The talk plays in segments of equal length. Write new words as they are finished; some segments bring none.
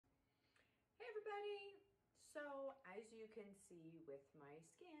everybody. So as you can see with my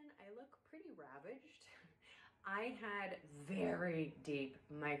skin, I look pretty ravaged. I had very deep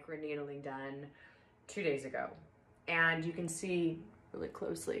microneedling done 2 days ago, and you can see really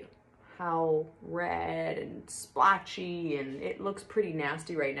closely how red and splotchy, and it looks pretty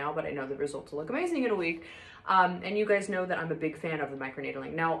nasty right now, but I know the results will look amazing in a week. And you guys know that I'm a big fan of the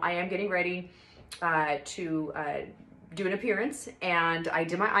microneedling. Now I am getting ready to do an appearance, and I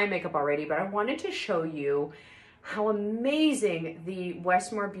did my eye makeup already, but I wanted to show you how amazing the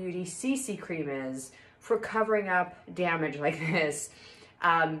Westmore Beauty Cc cream is for covering up damage like this,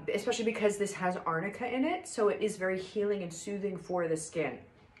 especially because this has arnica in it, so it is very healing and soothing for the skin.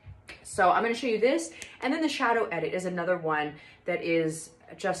 So I'm going to show you this, and then the Shadow Edit is another one that is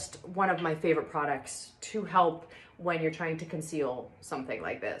just one of my favorite products to help when you're trying to conceal something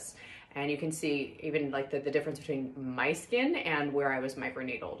like this. And you can see even like the difference between my skin and where I was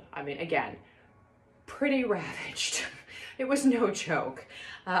microneedled. I mean, again, pretty ravaged. It was no joke.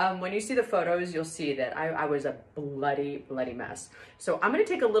 When you see the photos, you'll see that I was a bloody mess. So I'm gonna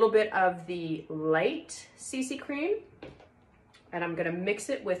take a little bit of the light CC cream, and I'm gonna mix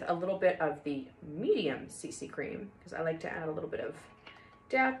it with a little bit of the medium CC cream, because I like to add a little bit of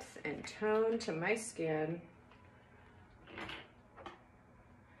depth and tone to my skin.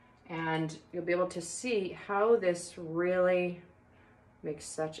 And you'll be able to see how this really makes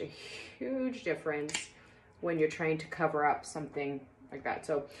such a huge difference when you're trying to cover up something like that.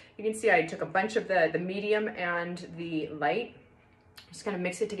 So you can see I took a bunch of the medium and the light, just kind of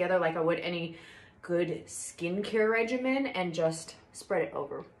mix it together like I would any good skincare regimen, and just spread it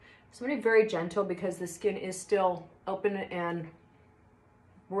over. So I'm gonna be very gentle because the skin is still open and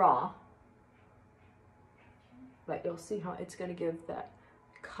raw, but you'll see how it's gonna give that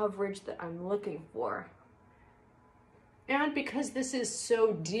coverage that I'm looking for. And because this is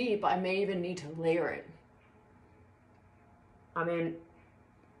so deep, I may even need to layer it. I mean,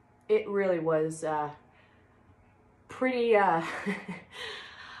 it really was pretty, I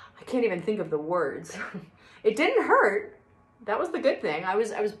can't even think of the words. It didn't hurt. That was the good thing. I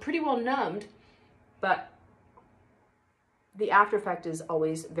was pretty well numbed, but the after effect is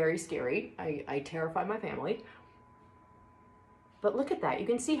always very scary. I terrify my family. But look at that. You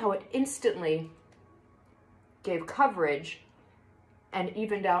can see how it instantly gave coverage and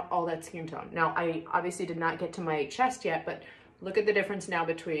evened out all that skin tone. Now, I obviously did not get to my chest yet, but look at the difference now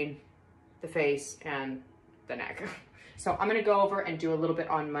between the face and the neck. So I'm gonna go over and do a little bit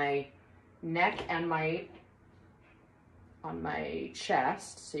on my neck and on my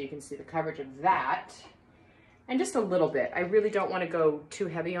chest, so you can see the coverage of that. And just a little bit. I really don't wanna go too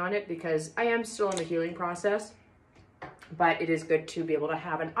heavy on it because I am still in the healing process. But it is good to be able to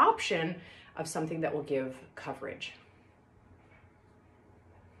have an option of something that will give coverage.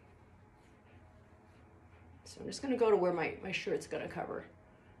 So I'm just gonna go to where my shirt's gonna cover,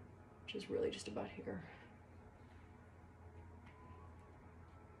 which is really just about here.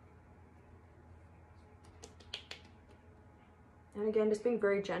 And again, just being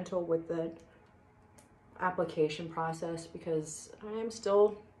very gentle with the application process because I am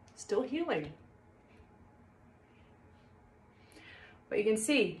still healing. But you can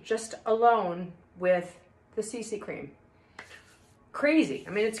see, just alone with the CC cream. Crazy.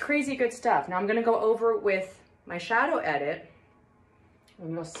 I mean, it's crazy good stuff. Now I'm gonna go over with my Shadow Edit,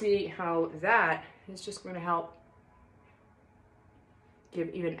 and you'll see how that is just gonna help give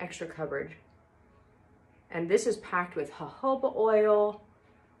even extra coverage. And this is packed with jojoba oil,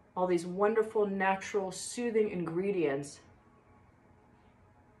 all these wonderful, natural, soothing ingredients.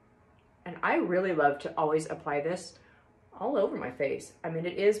 And I really love to always apply this all over my face. I mean,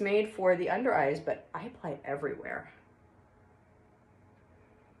 it is made for the under eyes, but I apply it everywhere.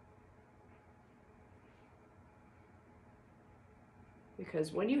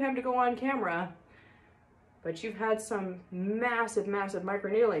 Because when you have to go on camera, but you've had some massive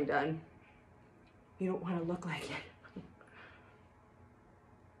microneedling done, you don't want to look like it.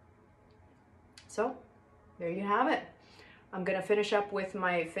 So, there you have it. I'm gonna finish up with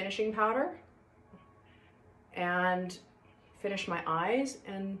my finishing powder and finish my eyes,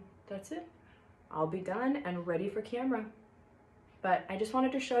 and that's it. I'll be done and ready for camera. But I just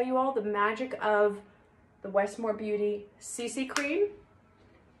wanted to show you all the magic of the Westmore Beauty CC cream,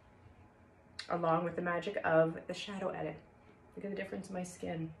 along with the magic of the Shadow Edit. Look at the difference in my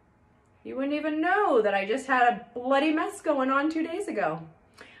skin. You wouldn't even know that I just had a bloody mess going on 2 days ago.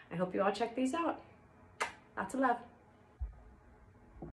 I hope you all check these out. Lots of love.